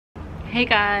Hey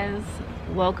guys,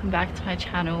 welcome back to my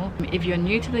channel. If you're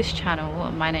new to this channel,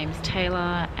 my name's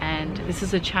Taylor and this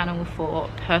is a channel for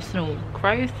personal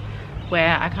growth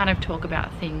where I kind of talk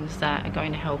about things that are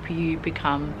going to help you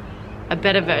become a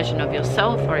better version of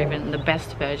yourself, or even the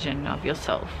best version of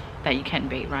yourself that you can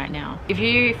be right now. If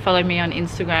you follow me on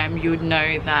Instagram, you would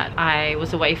know that I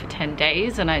was away for 10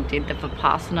 days and I did the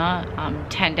Vipassana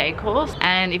 10-day course.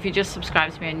 And if you just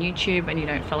subscribe to me on YouTube and you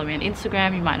don't follow me on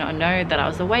Instagram, you might not know that I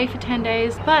was away for 10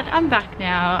 days, but I'm back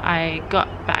now. I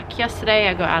got back yesterday.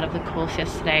 I got out of the course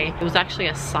yesterday. It was actually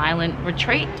a silent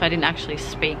retreat, so I didn't actually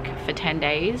speak for 10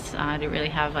 days. I didn't really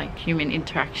have like human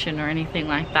interaction or anything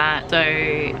like that. So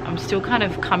I'm still kind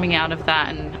of coming out of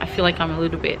that and I feel like I'm a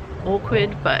little bit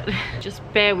awkward, but just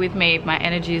bear with me if my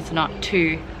energy is not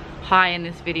too high in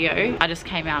this video. I just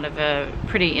came out of a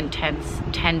pretty intense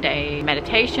 10-day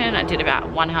meditation. I did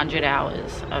about 100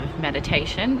 hours of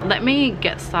meditation. Let me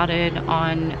get started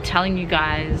on telling you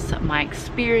guys my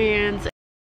experience.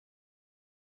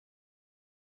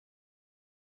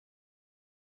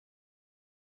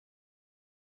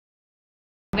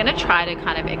 I'm gonna try to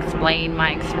kind of explain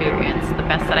my experience the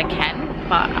best that I can,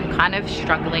 but I'm kind of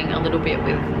struggling a little bit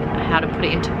with how to put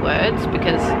it into words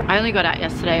because I only got out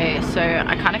yesterday, so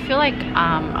I kind of feel like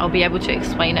I'll be able to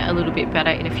explain it a little bit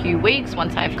better in a few weeks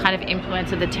once I've kind of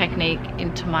implemented the technique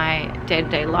into my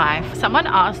day-to-day life. Someone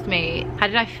asked me, how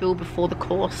did I feel before the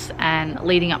course and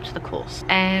leading up to the course?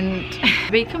 And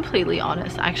to be completely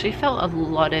honest, I actually felt a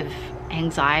lot of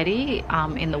anxiety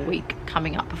in the week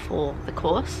coming up before the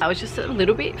course. I was just a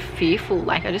little bit fearful,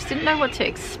 like I just didn't know what to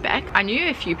expect. I knew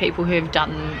a few people who have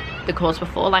done the course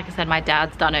before. Like I said, my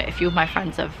dad's done it, a few of my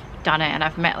friends have done it, and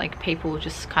I've met like people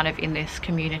just kind of in this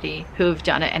community who have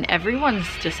done it, and everyone's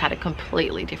just had a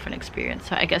completely different experience.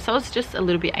 So I guess I was just a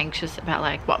little bit anxious about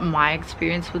like what my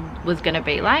experience was gonna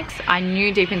be like. So I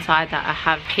knew deep inside that I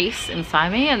have peace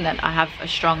inside me and that I have a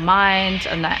strong mind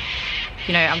and that,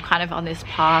 you know, I'm kind of on this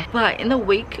path. But in the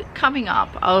week coming up,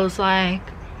 I was like,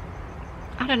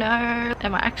 I don't know,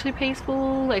 am I actually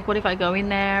peaceful? Like, what if I go in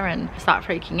there and start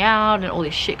freaking out and all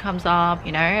this shit comes up?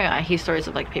 You know, I hear stories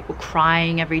of like people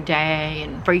crying every day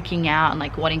and freaking out and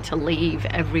like wanting to leave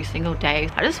every single day.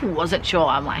 I just wasn't sure.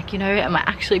 I'm like, you know, am I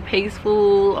actually peaceful?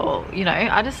 Or, you know,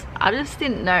 I just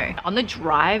didn't know. On the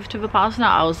drive to Vipassana,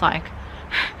 I was like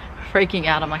freaking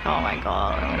out. I'm like, oh my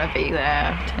god, I'm gonna be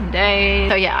there for 10 days.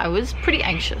 So yeah, I was pretty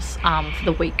anxious for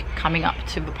the week coming up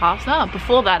to Vipassana.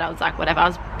 Before that, I was like, whatever. I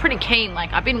was pretty keen.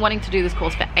 Like, I've been wanting to do this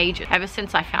course for ages. Ever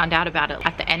since I found out about it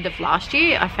at the end of last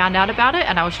year, I found out about it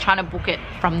and I was trying to book it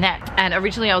from then. And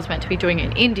originally I was meant to be doing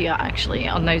it in India actually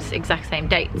on those exact same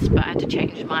dates, but I had to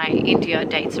change my India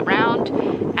dates around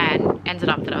and ended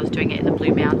up that I was doing it in the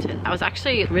Blue Mountain. I was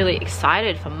actually really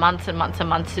excited for months and months and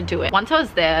months to do it. Once I was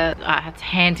there, I had to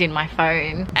hand in my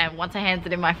phone, and once I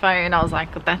handed in my phone, I was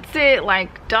like, that's it,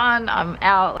 like done, I'm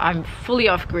out, I'm fully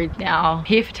off grid now,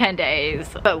 here for 10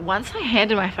 days. But once I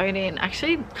handed my phone in,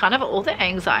 actually kind of all the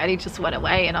anxiety just went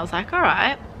away and I was like, all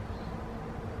right,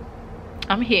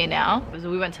 I'm here now.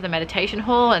 We went to the meditation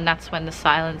hall and that's when the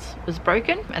silence was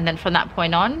broken, and then from that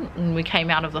point on we came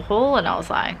out of the hall and I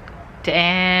was like,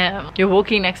 damn, you're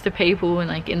walking next to people and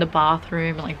like in the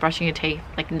bathroom and like brushing your teeth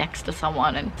like next to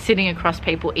someone and sitting across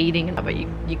people eating, but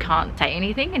you can't say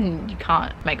anything and you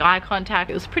can't make eye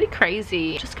contact. It was pretty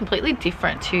crazy, just completely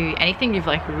different to anything you've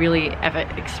like really ever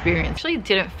experienced. Actually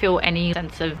didn't feel any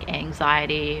sense of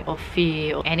anxiety or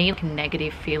fear or any like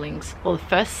negative feelings. For the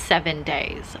first 7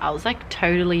 days I was like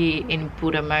totally in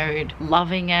Buddha mode,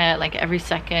 loving it, like every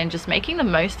second, just making the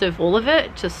most of all of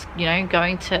it, just, you know,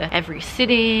 going to every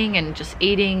sitting and just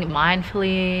eating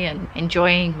mindfully and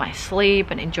enjoying my sleep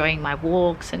and enjoying my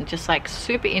walks and just like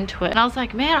super into it. And I was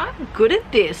like, man, I'm good at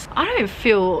this. I don't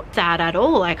feel sad at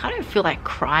all. Like, I don't feel like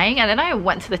crying. And then I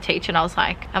went to the teacher and I was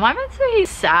like, am I meant to be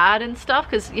sad and stuff?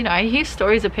 Because, you know, I hear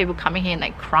stories of people coming here and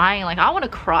like crying. Like, I want to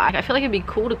cry. I feel like it'd be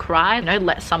cool to cry, you know,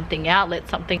 let something out, let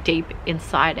something deep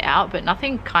inside out, but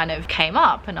nothing kind of came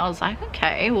up. And I was like,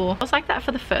 okay, well, I was like that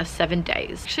for the first 7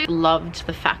 days. I actually loved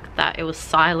the fact that it was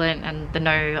silent and the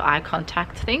no eye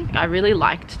contact thing. I really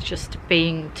liked just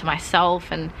being to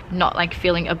myself and not like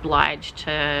feeling obliged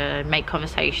to make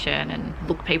conversation and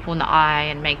look people in the eye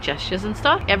and make gestures and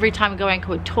stuff. Every time Goenka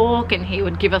would talk and he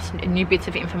would give us new bits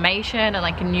of information and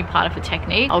like a new part of the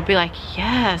technique, I would be like,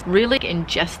 yes, really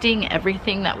ingesting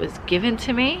everything that was given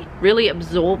to me, really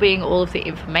absorbing all of the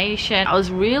information. I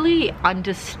was really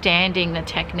understanding the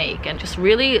technique and just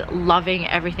really loving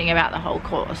everything about the whole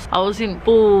course. I was in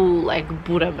full like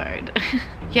Buddha mode.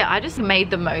 Yeah, I just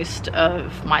made the most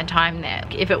of my time there.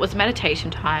 If it was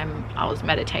meditation time, I was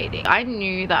meditating. I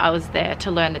knew that I was there to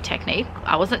learn the technique.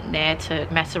 I wasn't there to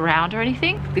mess around or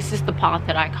anything. This is the path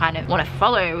that I kind of want to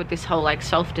follow with this whole like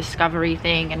self-discovery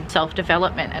thing and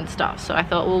self-development and stuff. So I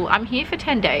thought, well, I'm here for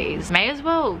 10 days. May as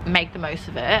well make the most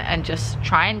of it and just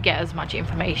try and get as much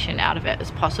information out of it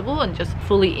as possible and just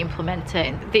fully implement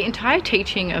it. The entire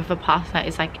teaching of Vipassana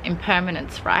is like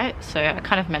impermanence, right? So I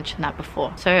kind of mentioned that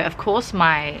before. So of course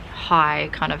my high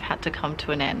kind of had to come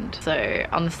to an end. So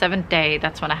on the 7th day,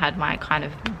 that's when I had my kind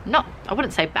of, not, I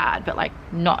wouldn't say bad, but like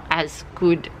not as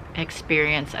good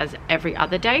experience as every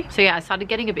other day. So yeah, I started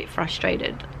getting a bit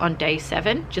frustrated on day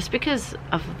 7 just because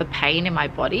of the pain in my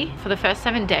body. For the first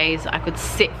 7 days, I could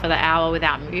sit for the hour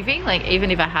without moving. Like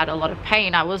even if I had a lot of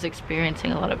pain, I was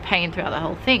experiencing a lot of pain throughout the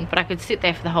whole thing, but I could sit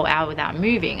there for the whole hour without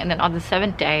moving. And then on the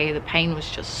 7th day, the pain was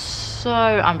just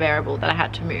so unbearable that I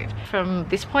had to move. From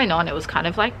this point on, it was kind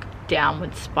of like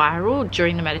downward spiral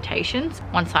during the meditations.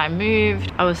 Once I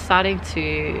moved, I was starting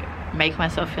to make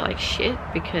myself feel like shit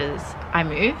because I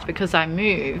moved. Because I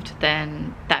moved,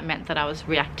 then that meant that I was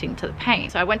reacting to the pain.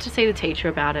 So I went to see the teacher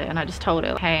about it and I just told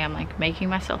her, hey, I'm like making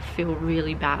myself feel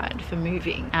really bad for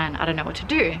moving and I don't know what to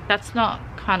do. That's not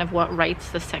kind of what rates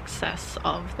the success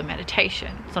of the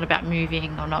meditation. It's not about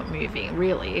moving or not moving,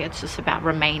 really. It's just about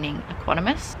remaining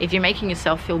equanimous. If you're making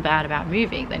yourself feel bad about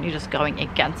moving, then you're just going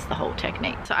against the whole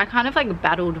technique. So I kind of like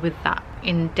battled with that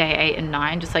in day 8 and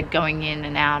 9, just like going in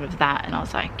and out of that. And I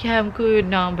was like, yeah, I'm good,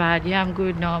 no, I'm bad. Yeah, I'm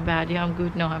good, no, I'm bad. Yeah, I'm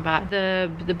good, no, I'm bad.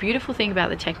 The beautiful thing about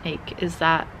the technique is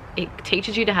that it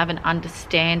teaches you to have an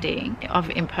understanding of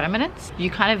impermanence.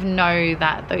 You kind of know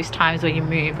that those times where you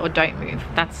move or don't move,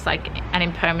 that's like an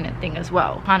impermanent thing as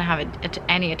well. You can't have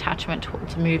any attachment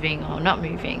towards moving or not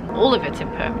moving. All of it's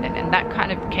impermanent, and that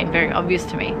kind of became very obvious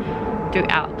to me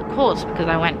throughout the course because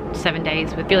I went 7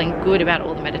 days with feeling good about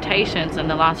all the meditations, and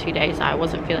the last few days I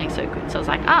wasn't feeling so good. So I was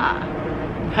like,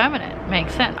 permanent,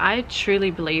 makes sense. I truly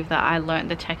believe that I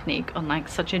learned the technique on like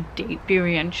such a deep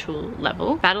experiential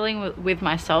level. Battling with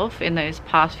myself in those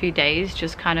past few days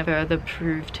just kind of further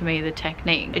proved to me the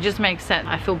technique. It just makes sense.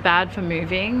 I feel bad for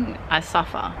moving, I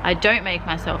suffer. I don't make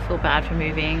myself feel bad for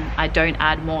moving, I don't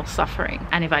add more suffering.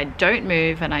 And if I don't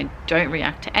move and I don't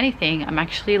react to anything, I'm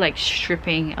actually like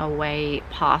stripping away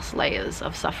past layers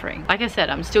of suffering. Like I said,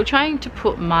 I'm still trying to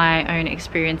put my own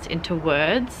experience into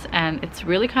words, and it's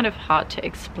really kind of hard to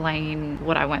explain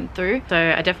what I went through. So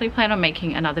I definitely plan on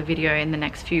making another video in the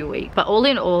next few weeks. But all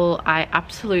in all, I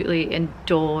absolutely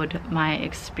adored my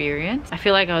experience. I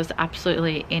feel like I was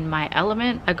absolutely in my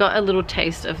element. I got a little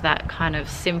taste of that kind of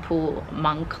simple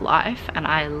monk life and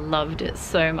I loved it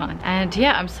so much. And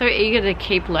yeah, I'm so eager to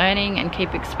keep learning and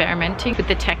keep experimenting with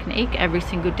the technique every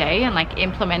single day and like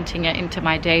implementing it into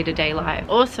my day-to-day life.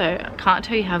 Also, I can't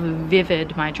tell you how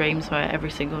vivid my dreams were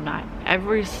every single night.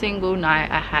 Every single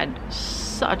night I had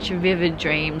such vivid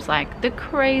dreams, like the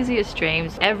craziest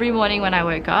dreams. Every morning when I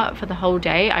woke up for the whole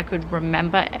day, I could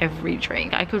remember every dream.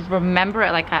 I could remember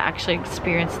it like I actually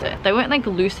experienced it. They weren't like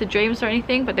lucid dreams or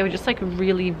anything, but they were just like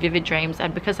really vivid dreams,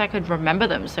 and because I could remember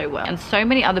them so well. And so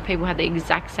many other people had the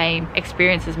exact same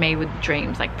experience as me with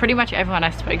dreams. Like pretty much everyone I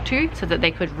spoke to said that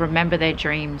they could remember their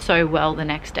dreams so well the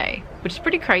next day, which is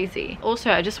pretty crazy.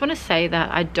 Also, I just want to say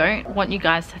that I don't want you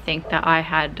guys to think that I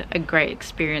had a great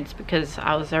experience because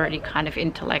I was already kind of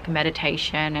into like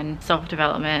meditation and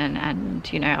self-development,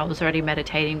 and you know, I was already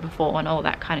meditating before and all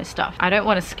that kind of stuff. I don't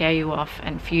want to scare you off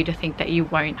and for you to think that you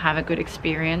won't have a good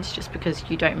experience just because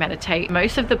you don't meditate.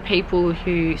 Most of the people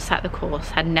who sat the course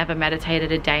had never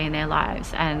meditated a day in their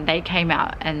lives, and they came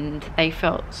out and they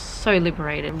felt so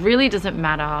liberated. It really doesn't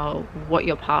matter what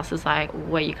your past is like,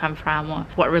 where you come from, or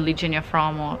what religion you're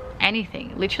from, or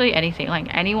anything, literally anything. Like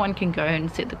anyone can go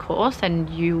and sit the course and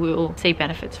you will see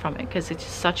benefits from it because it's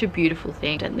such a beautiful thing.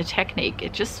 And the technique,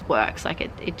 it just works. Like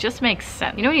it just makes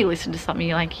sense. You know, when you listen to something,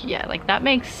 you're like, yeah, like that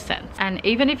makes sense. And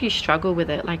even if you struggle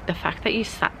with it, like the fact that you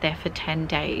sat there for 10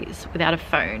 days without a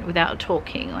phone, without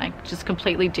talking, like just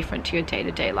completely different to your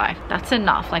day-to-day life, that's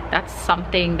enough. Like that's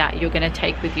something that you're going to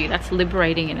take with you. That's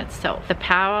liberating in itself. The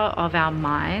power of our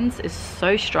minds is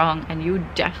so strong, and you'll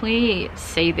definitely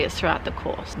see this throughout the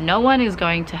course. No one is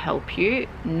going to help you.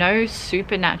 No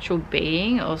supernatural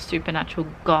being or supernatural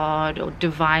God or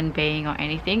divine being or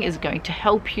anything is going to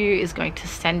help you, is going to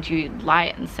send you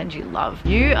light and send you love.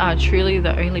 You are truly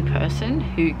the only person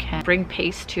who can bring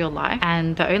peace to your life,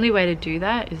 and the only way to do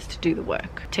that is to do the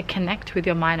work, to connect with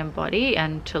your mind and body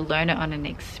and to learn it on an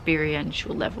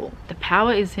experiential level. The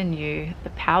power is in you. The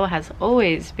power has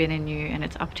always been in you, and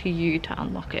it's up to you to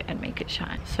unlock it and make it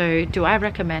shine. So do I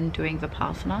recommend doing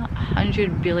Vipassana?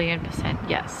 100 billion%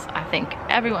 yes. I think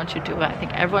everyone should do it. I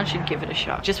think everyone should give it a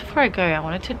shot. Just before I go, I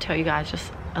wanted to tell you guys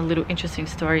just a little interesting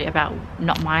story about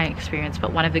not my experience,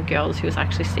 but one of the girls who was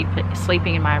actually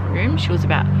sleeping in my room. She was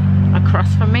about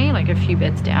across from me, like a few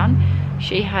beds down.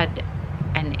 She had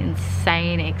an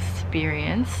insane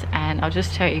experience, and I'll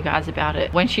just tell you guys about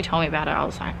it. When she told me about it, I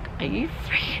was like, are you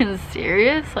freaking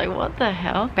serious? Like, what the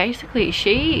hell? Basically,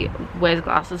 she wears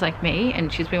glasses like me,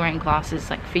 and she's been wearing glasses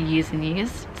like for years and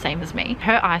years, same as me.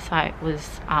 Her eyesight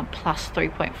was plus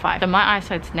 3.5. So my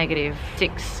eyesight's negative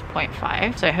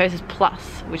 6.5. So hers is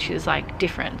plus, which is like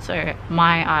different. So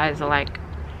my eyes are like,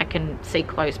 I can see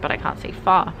close, but I can't see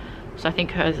far. So I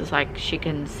think hers is like she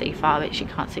can see far but she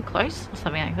can't see close, or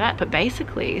something like that. But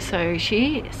basically, so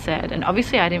she said, and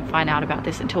obviously I didn't find out about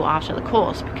this until after the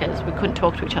course because we couldn't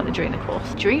talk to each other during the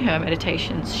course. During her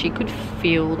meditations, she could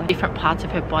feel like different parts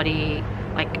of her body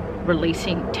like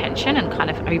releasing tension and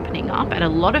kind of opening up. And a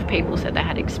lot of people said they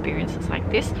had experiences like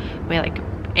this where like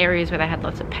areas where they had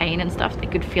lots of pain and stuff, they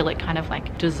could feel it kind of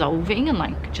like dissolving and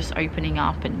like just opening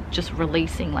up and just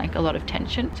releasing like a lot of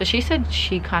tension. So she said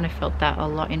she kind of felt that a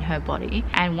lot in her body,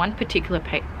 and one particular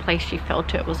place she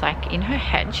felt it was like in her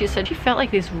head. She said she felt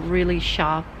like these really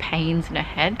sharp pains in her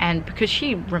head, and because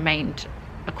she remained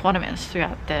equanimous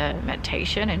throughout the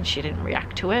meditation and she didn't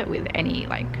react to it with any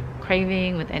like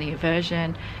craving, with any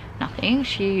aversion, nothing,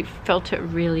 she felt it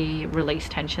really release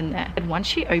tension there. And once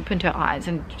she opened her eyes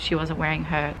and she wasn't wearing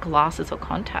her glasses or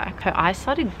contact, her eyes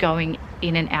started going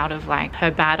in and out of like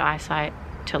her bad eyesight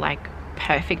to like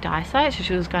perfect eyesight. So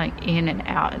she was going in and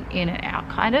out and in and out,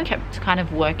 kind of kept kind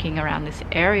of working around this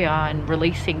area and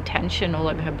releasing tension all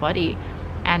over her body.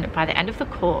 And by the end of the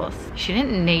course, she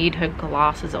didn't need her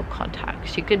glasses or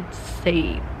contacts. She could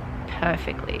see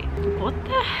perfectly. What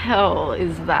the hell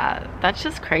is that? That's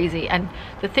just crazy. And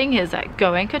the thing is that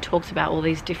Goenka talks about all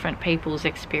these different people's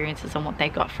experiences and what they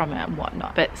got from it and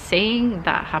whatnot. But seeing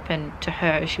that happen to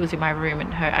her, she was in my room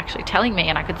and her actually telling me,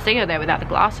 and I could see her there without the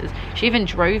glasses. She even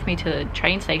drove me to the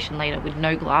train station later with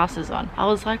no glasses on. I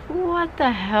was like, what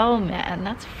the hell, man?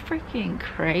 That's freaking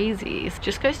crazy. It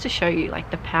just goes to show you like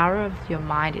the power of your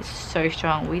mind is so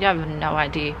strong. We have no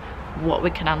idea what we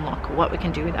can unlock, what we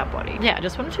can do with our body. Yeah, I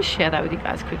just wanted to share that with you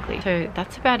guys quickly. So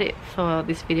that's about it for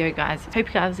this video, guys. Hope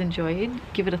you guys enjoyed.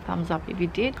 Give it a thumbs up if you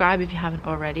did. Subscribe if you haven't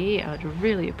already. I would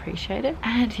really appreciate it.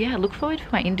 And yeah, look forward for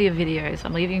my India videos.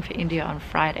 I'm leaving for India on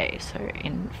Friday, so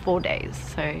in 4 days.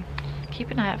 So keep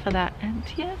an eye out for that. And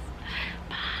yes,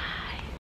 bye.